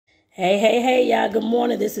Hey, y'all. Good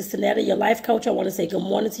morning. This is Tonetta, your life coach. I want to say good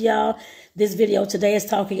morning to y'all. This video today is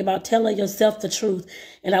talking about telling yourself the truth.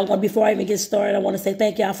 And before I even get started, I want to say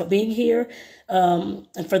thank y'all for being here.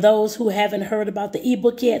 And for those who haven't heard about the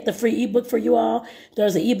ebook yet, the free ebook for you all,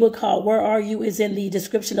 there's an ebook called Where Are You? Is in the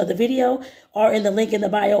description of the video or in the link in the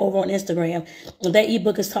bio over on Instagram. And that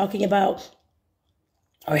ebook is talking about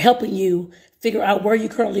or helping you figure out where you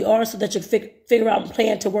currently are so that you figure out and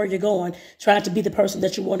plan to where you're going, trying to be the person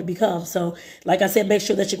that you want to become. So, like I said, make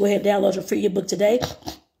sure that you go ahead and download your free ebook today.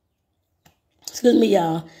 Excuse me,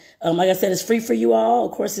 y'all. Like I said, it's free for you all.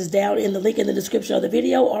 Of course, it's down in the link in the description of the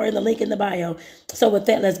video or in the link in the bio. So with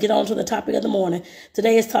that, let's get on to the topic of the morning.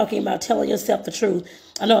 Today is talking about telling yourself the truth.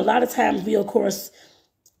 I know a lot of times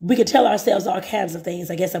we can tell ourselves all kinds of things.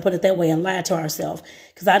 I guess I put it that way, and lie to ourselves.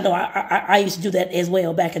 Because I know I used to do that as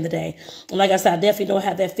well back in the day. And like I said, I definitely know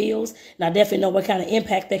how that feels. And I definitely know what kind of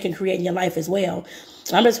impact that can create in your life as well.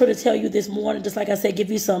 I'm just here to tell you this morning, just like I said, give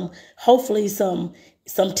you hopefully some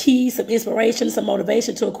tea, some inspiration, some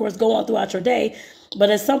motivation to, of course, go on throughout your day. But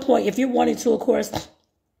at some point, if you're wanting to, of course,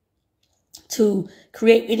 to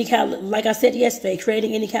create any kind of, like I said yesterday,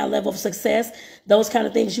 creating any kind of level of success, those kind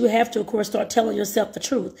of things, you have to, of course, start telling yourself the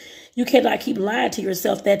truth. You cannot keep lying to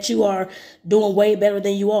yourself that you are doing way better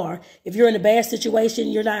than you are. If you're in a bad situation,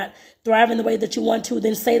 you're not thriving the way that you want to,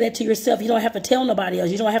 then say that to yourself. You don't have to tell nobody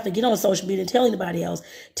else. You don't have to get on social media and tell anybody else.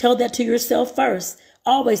 Tell that to yourself first.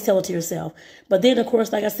 Always tell it to yourself. But then, of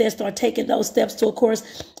course, like I said, start taking those steps to, of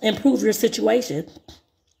course, improve your situation.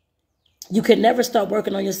 You can never start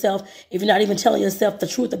working on yourself if you're not even telling yourself the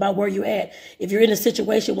truth about where you're at. If you're in a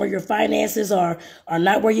situation where your finances are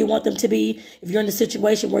not where you want them to be, if you're in a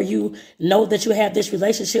situation where you know that you have this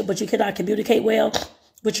relationship but you cannot communicate well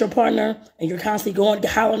with your partner and you're constantly going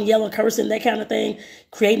howling, yelling, cursing, that kind of thing,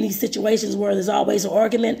 creating these situations where there's always an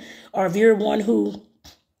argument, or if you're one who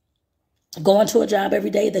going to a job every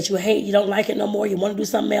day that you hate, you don't like it no more, you want to do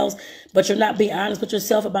something else, but you're not being honest with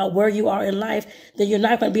yourself about where you are in life, then you're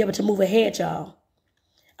not going to be able to move ahead, y'all.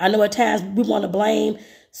 I know at times we want to blame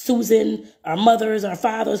Susan, our mothers, our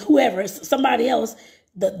fathers, whoever, somebody else,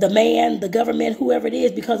 the man, the government, whoever it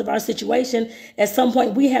is, because of our situation. At some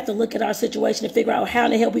point, we have to look at our situation and figure out how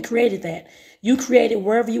in the hell we created that. You created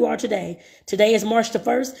wherever you are today. Today is March the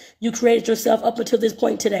 1st. You created yourself up until this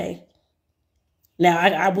point today. Now,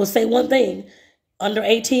 I will say one thing. Under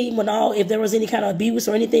 18, if there was any kind of abuse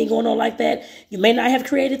or anything going on like that, you may not have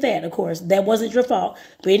created that, of course. That wasn't your fault.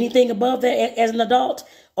 But anything above that, as an adult,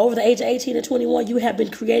 over the age of 18 and 21, you have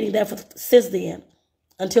been creating that since then,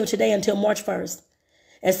 until today, until March 1st.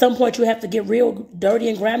 At some point, you have to get real dirty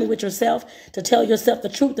and grimy with yourself to tell yourself the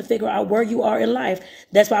truth, to figure out where you are in life.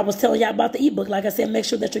 That's why I was telling y'all about the ebook. Like I said, make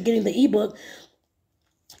sure that you're getting the ebook.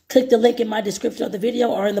 Click the link in my description of the video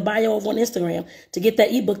or in the bio over on Instagram to get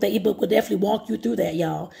that ebook. The ebook will definitely walk you through that,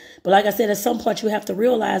 y'all. But like I said, at some point you have to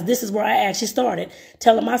realize this is where I actually started,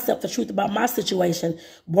 telling myself the truth about my situation,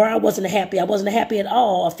 where I wasn't happy. I wasn't happy at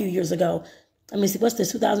all a few years ago. Let me see, what's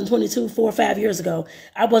this, 2022, 4 or 5 years ago.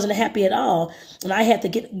 I wasn't happy at all. And I had to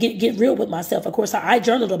get real with myself. Of course, I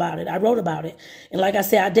journaled about it. I wrote about it. And like I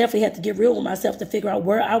said, I definitely had to get real with myself to figure out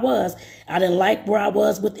where I was. I didn't like where I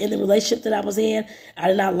was within the relationship that I was in. I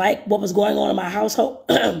did not like what was going on in my household.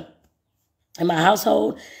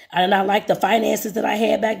 I did not like the finances that I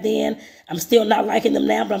had back then. I'm still not liking them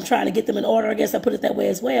now, but I'm trying to get them in order. I guess I put it that way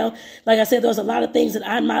as well. Like I said, there's a lot of things that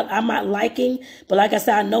I'm not liking. But like I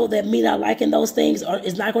said, I know that me not liking those things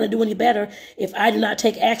is not going to do any better if I do not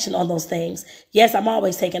take action on those things. Yes, I'm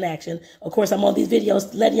always taking action. Of course, I'm on these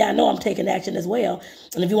videos letting y'all know I'm taking action as well.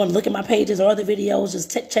 And if you want to look at my pages or other videos,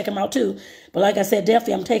 just check them out too. But like I said,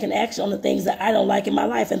 definitely I'm taking action on the things that I don't like in my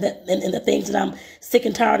life and the things that I'm sick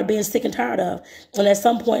and tired of being sick and tired of. And at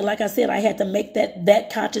some point, like I said, I had to make that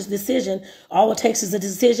conscious decision. All it takes is a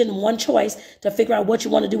decision, one choice to figure out what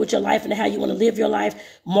you want to do with your life and how you want to live your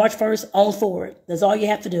life March 1st on forward. That's all you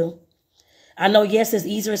have to do. I know, yes, it's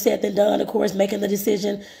easier said than done, of course, making the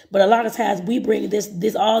decision. But a lot of times we bring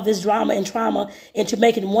all this drama and trauma into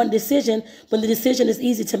making one decision when the decision is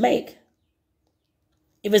easy to make.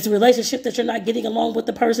 If it's a relationship that you're not getting along with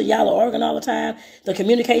the person, y'all are arguing all the time, the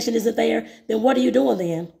communication isn't there, then what are you doing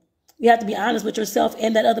then? You have to be honest with yourself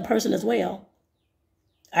and that other person as well.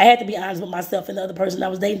 I had to be honest with myself and the other person I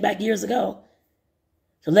was dating back years ago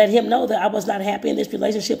to let him know that I was not happy in this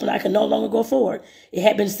relationship and I could no longer go forward. It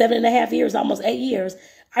had been 7.5 years, almost 8 years.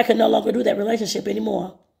 I could no longer do that relationship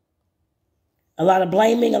anymore. A lot of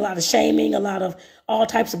blaming, a lot of shaming, a lot of all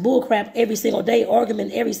types of bullcrap every single day,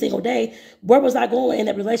 argument every single day. Where was I going in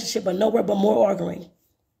that relationship but nowhere but more arguing?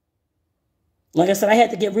 Like I said, I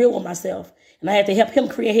had to get real with myself. And I had to help him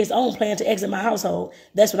create his own plan to exit my household.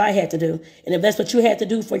 That's what I had to do. And if that's what you had to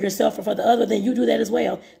do for yourself or for the other, then you do that as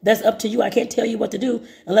well. That's up to you. I can't tell you what to do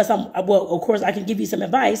unless well, of course, I can give you some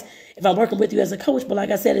advice if I'm working with you as a coach. But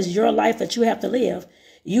like I said, it's your life that you have to live.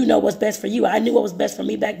 You know what's best for you. I knew what was best for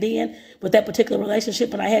me back then with that particular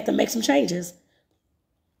relationship, and I had to make some changes.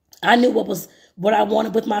 I knew what I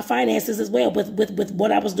wanted with my finances as well, with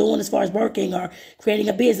what I was doing as far as working or creating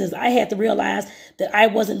a business. I had to realize that I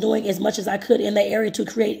wasn't doing as much as I could in that area to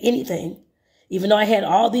create anything. Even though I had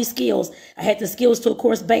all these skills, I had the skills to, of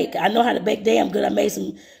course, bake. I know how to bake damn good. I made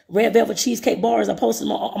some red velvet cheesecake bars. I posted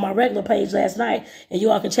them on my regular page last night, and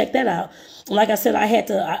you all can check that out. Like I said,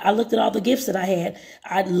 I looked at all the gifts that I had.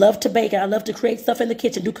 I love to bake. I love to create stuff in the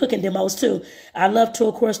kitchen, do cooking demos too. I love to,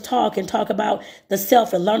 of course, talk about the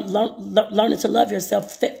self and learning to love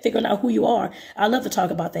yourself, figuring out who you are. I love to talk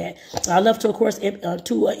about that. I love to, of course,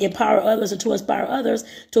 to empower others and to inspire others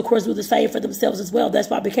to, of course, do the same for themselves as well. That's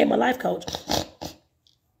why I became a life coach.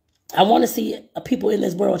 I want to see people in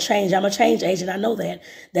this world change. I'm a change agent. I know that.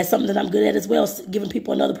 That's something that I'm good at as well, giving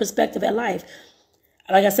people another perspective at life.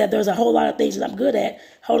 Like I said, there's a whole lot of things that I'm good at.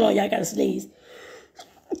 Hold on, y'all, I got to sneeze.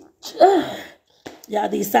 Y'all,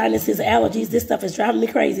 these sinuses, allergies, this stuff is driving me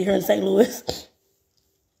crazy here in St. Louis.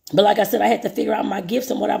 But like I said, I had to figure out my gifts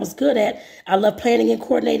and what I was good at. I love planning and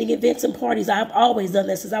coordinating events and parties. I've always done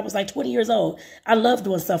this since I was like 20 years old. I love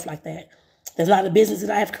doing stuff like that. There's a lot of business that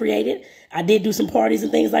I have created. I did do some parties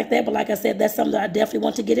and things like that. But like I said, that's something that I definitely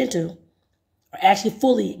want to get into. Or actually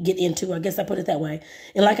fully get into. I guess I put it that way.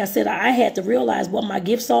 And like I said, I had to realize what my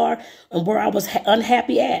gifts are and where I was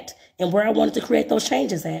unhappy at. And where I wanted to create those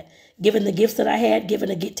changes at. Given the gifts that I had, given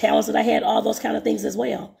the talents that I had, all those kind of things as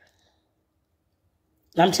well.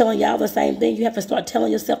 And I'm telling y'all the same thing. You have to start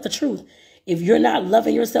telling yourself the truth. If you're not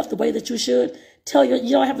loving yourself the way that you should, you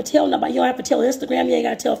don't have to tell nobody. You don't have to tell Instagram. You ain't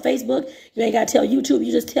got to tell Facebook. You ain't got to tell YouTube.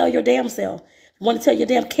 You just tell your damn self. You want to tell your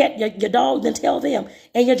damn cat, your dog, then tell them.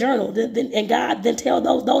 And your journal, and God, then tell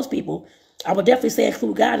those people. I would definitely say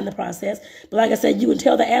include God in the process. But like I said, you can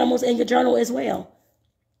tell the animals in your journal as well.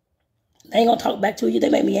 They ain't going to talk back to you. They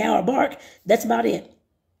may meow or bark. That's about it.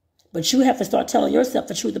 But you have to start telling yourself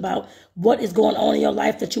the truth about what is going on in your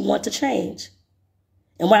life that you want to change.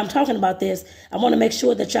 And while I'm talking about this, I want to make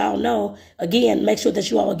sure that y'all know, again, make sure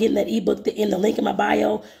that you all are getting that ebook in the link in my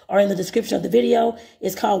bio or in the description of the video.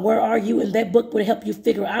 It's called Where Are You? And that book will help you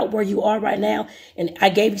figure out where you are right now. And I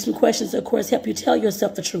gave you some questions to, of course, help you tell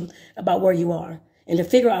yourself the truth about where you are and to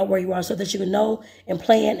figure out where you are so that you can know and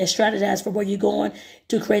plan and strategize for where you're going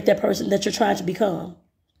to create that person that you're trying to become.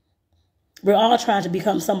 We're all trying to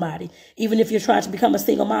become somebody. Even if you're trying to become a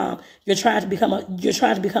single mom, you're trying to become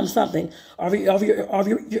something. Or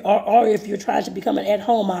if you're trying to become an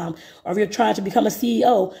at-home mom, or if you're trying to become a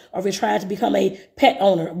CEO, or if you're trying to become a pet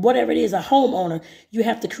owner, whatever it is, a homeowner, you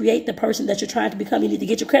have to create the person that you're trying to become. You need to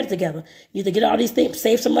get your credit together. You need to get all these things,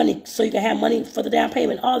 save some money so you can have money for the down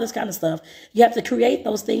payment, all this kind of stuff. You have to create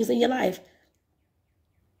those things in your life.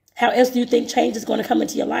 How else do you think change is going to come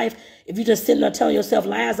into your life if you're just sitting there telling yourself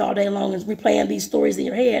lies all day long and replaying these stories in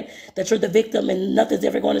your head that you're the victim and nothing's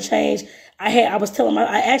ever going to change? I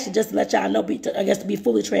actually, just to let y'all know, to be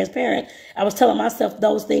fully transparent, I was telling myself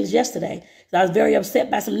those things yesterday. I was very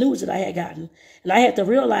upset by some news that I had gotten. And I had to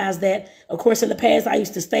realize that, of course, in the past, I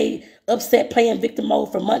used to stay upset, playing victim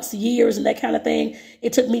mode for months, years, and that kind of thing.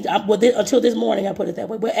 It took me, until this morning, I put it that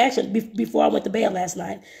way. But actually, before I went to bed last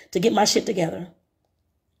night, to get my shit together.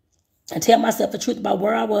 And tell myself the truth about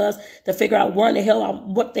where I was, to figure out what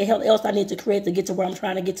the hell else I need to create to get to where I'm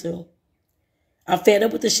trying to get to. I'm fed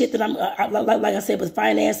up with the shit that like I said, with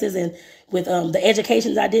finances and with the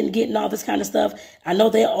educations I didn't get and all this kind of stuff. I know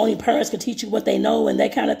that only parents can teach you what they know and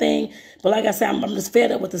that kind of thing. But like I said, I'm just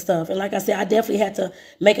fed up with the stuff. And like I said, I definitely had to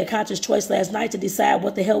make a conscious choice last night to decide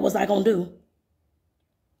what the hell was I going to do.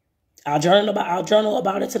 I'll journal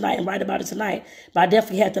about it tonight and write about it tonight. But I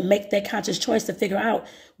definitely had to make that conscious choice to figure out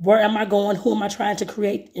where am I going, who am I trying to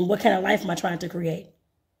create, and what kind of life am I trying to create.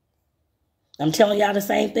 I'm telling y'all the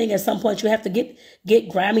same thing. At some point, you have to get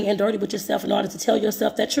grimy and dirty with yourself in order to tell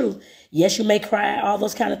yourself that truth. Yes, you may cry, all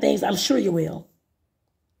those kind of things. I'm sure you will.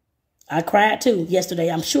 I cried too yesterday.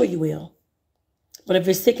 I'm sure you will. But if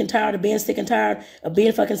you're sick and tired of being sick and tired of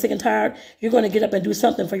being fucking sick and tired, you're going to get up and do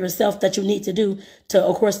something for yourself that you need to do to,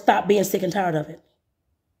 of course, stop being sick and tired of it.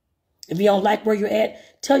 If you don't like where you're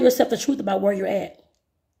at, tell yourself the truth about where you're at.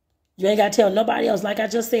 You ain't got to tell nobody else. Like I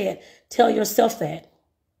just said, tell yourself that.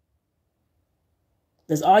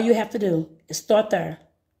 That's all you have to do is start there.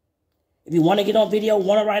 If you want to get on video,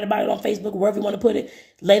 want to write about it on Facebook, wherever you want to put it,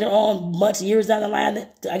 later on, months, years down the line,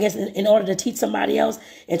 I guess in order to teach somebody else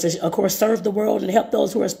and to, of course, serve the world and help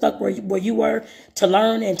those who are stuck where you were to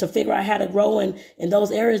learn and to figure out how to grow in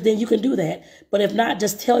those areas, then you can do that. But if not,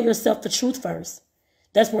 just tell yourself the truth first.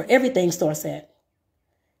 That's where everything starts at.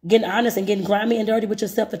 Getting honest and getting grimy and dirty with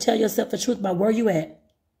yourself to tell yourself the truth about where you at.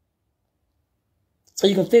 So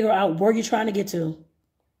you can figure out where you're trying to get to.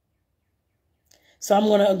 So I'm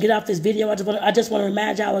going to get off this video. I just want to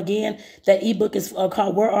remind y'all again that ebook is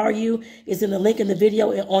called Where Are You? It's in the link in the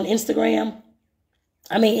video on Instagram.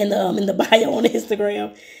 I mean, in the bio on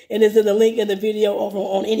Instagram. And it's in the link in the video over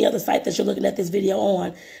on any other site that you're looking at this video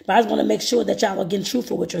on. But I just want to make sure that y'all are getting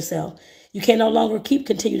truthful with yourself. You can no longer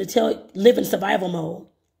continue to live in survival mode.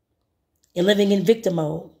 You're living in victim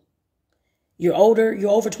mode. You're older.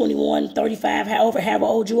 You're over 21, 35, however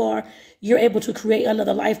old you are. You're able to create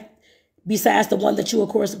another life besides the one that you, of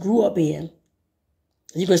course, grew up in.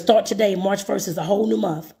 You can start today. March 1st is a whole new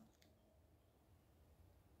month.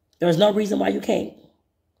 There's no reason why you can't,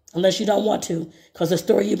 unless you don't want to, because the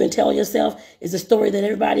story you've been telling yourself is the story that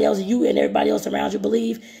everybody else, you and everybody else around you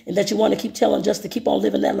believe, and that you want to keep telling just to keep on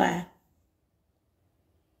living that lie.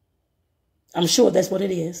 I'm sure that's what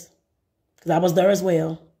it is, because I was there as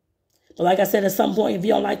well. But like I said, at some point, if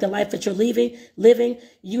you don't like the life that you're living,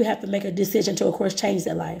 you have to make a decision to, of course, change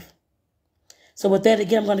that life. So with that,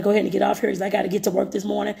 again, I'm going to go ahead and get off here because I got to get to work this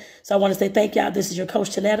morning. So I want to say thank y'all. This is your coach,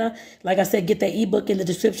 Tonetta. Like I said, get that ebook in the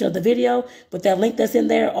description of the video, but that link that's in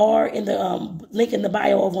there or in the link in the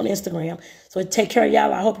bio over on Instagram. So take care of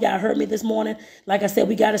y'all. I hope y'all heard me this morning. Like I said,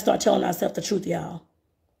 we got to start telling ourselves the truth, y'all.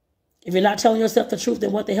 If you're not telling yourself the truth,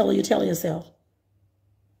 then what the hell are you telling yourself?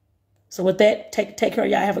 So with that, take care of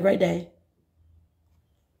y'all. Have a great day.